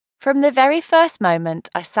From the very first moment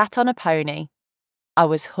I sat on a pony, I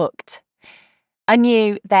was hooked. I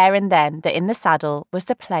knew there and then that in the saddle was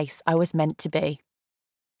the place I was meant to be.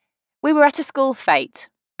 We were at a school fete,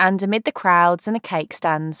 and amid the crowds and the cake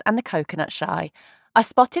stands and the coconut shy, I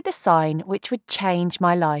spotted the sign which would change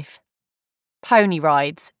my life. Pony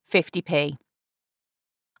rides, 50p.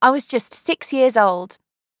 I was just 6 years old,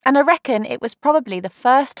 and I reckon it was probably the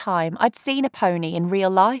first time I'd seen a pony in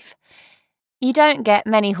real life. You don't get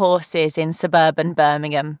many horses in suburban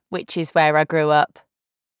Birmingham, which is where I grew up.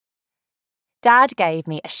 Dad gave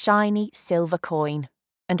me a shiny silver coin,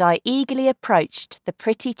 and I eagerly approached the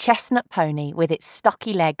pretty chestnut pony with its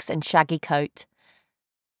stocky legs and shaggy coat.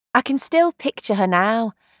 I can still picture her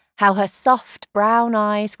now, how her soft brown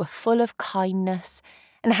eyes were full of kindness,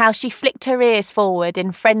 and how she flicked her ears forward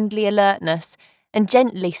in friendly alertness and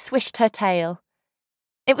gently swished her tail.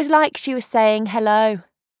 It was like she was saying hello.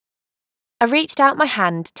 I reached out my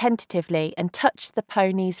hand tentatively and touched the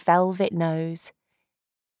pony's velvet nose.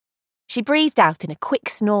 She breathed out in a quick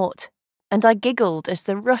snort, and I giggled as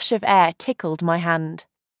the rush of air tickled my hand.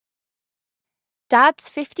 Dad's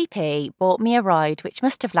 50p bought me a ride which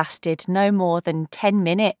must have lasted no more than 10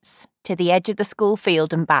 minutes to the edge of the school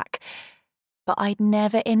field and back, but I'd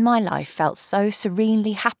never in my life felt so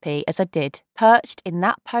serenely happy as I did, perched in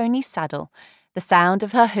that pony's saddle, the sound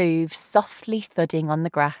of her hooves softly thudding on the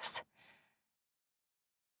grass.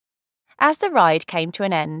 As the ride came to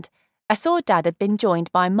an end, I saw Dad had been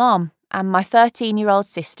joined by Mum and my 13-year-old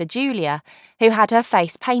sister Julia, who had her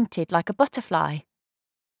face painted like a butterfly.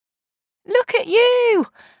 "Look at you!"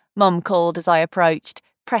 Mum called as I approached,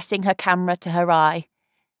 pressing her camera to her eye.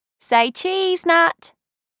 "Say cheese, Nat!"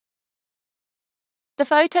 The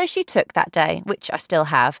photo she took that day, which I still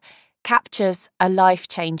have, captures a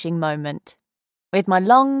life-changing moment. With my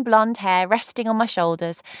long blonde hair resting on my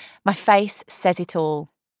shoulders, my face says it all.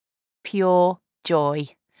 Pure joy.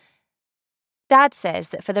 Dad says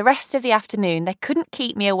that for the rest of the afternoon they couldn't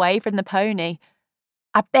keep me away from the pony.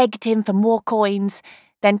 I begged him for more coins,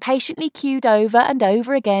 then patiently queued over and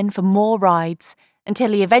over again for more rides,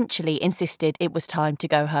 until he eventually insisted it was time to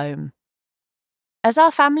go home. As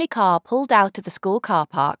our family car pulled out of the school car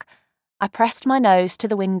park, I pressed my nose to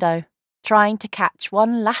the window, trying to catch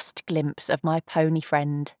one last glimpse of my pony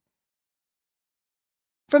friend.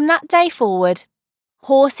 From that day forward,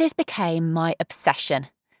 horses became my obsession.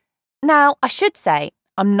 Now, I should say,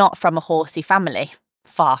 I'm not from a horsey family.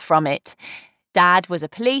 Far from it. Dad was a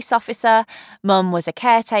police officer, Mum was a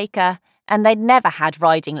caretaker, and they'd never had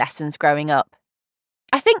riding lessons growing up.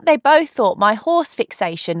 I think they both thought my horse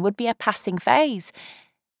fixation would be a passing phase.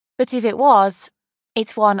 But if it was,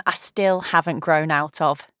 it's one I still haven't grown out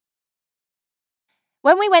of.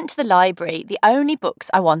 When we went to the library, the only books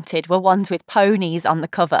I wanted were ones with ponies on the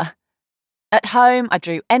cover. At home, I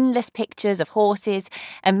drew endless pictures of horses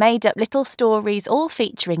and made up little stories all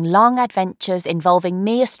featuring long adventures involving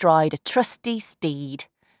me astride a trusty steed.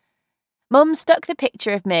 Mum stuck the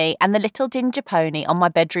picture of me and the little ginger pony on my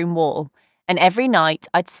bedroom wall, and every night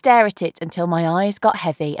I'd stare at it until my eyes got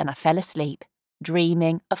heavy and I fell asleep,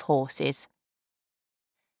 dreaming of horses.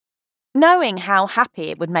 Knowing how happy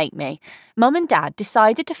it would make me, Mum and Dad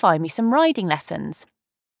decided to find me some riding lessons.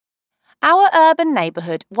 Our urban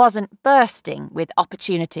neighbourhood wasn't bursting with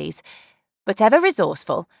opportunities, but ever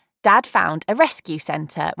resourceful, Dad found a rescue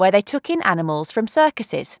centre where they took in animals from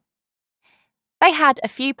circuses. They had a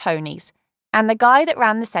few ponies, and the guy that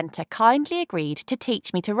ran the centre kindly agreed to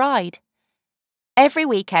teach me to ride. Every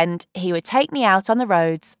weekend, he would take me out on the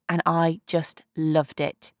roads, and I just loved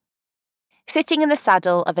it. Sitting in the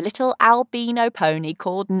saddle of a little albino pony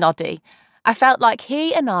called Noddy, I felt like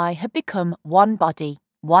he and I had become one body,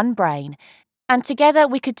 one brain, and together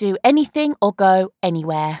we could do anything or go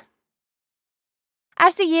anywhere.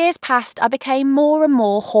 As the years passed, I became more and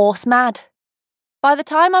more horse mad. By the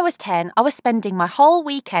time I was 10, I was spending my whole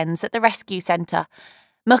weekends at the rescue centre,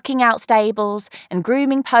 mucking out stables and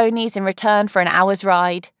grooming ponies in return for an hour's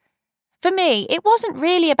ride. For me, it wasn't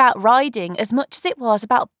really about riding as much as it was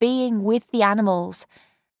about being with the animals.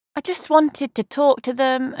 I just wanted to talk to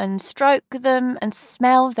them and stroke them and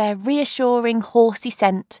smell their reassuring horsey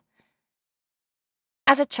scent.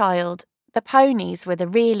 As a child, the ponies were the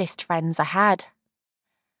realest friends I had.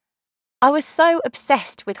 I was so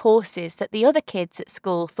obsessed with horses that the other kids at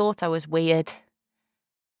school thought I was weird.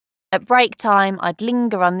 At break time, I'd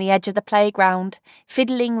linger on the edge of the playground,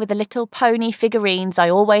 fiddling with the little pony figurines I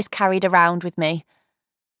always carried around with me.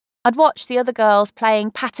 I'd watch the other girls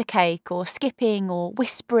playing patter cake or skipping or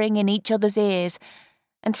whispering in each other's ears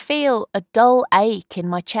and feel a dull ache in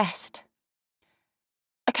my chest.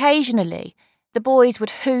 Occasionally, The boys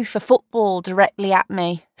would hoof a football directly at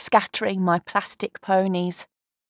me, scattering my plastic ponies.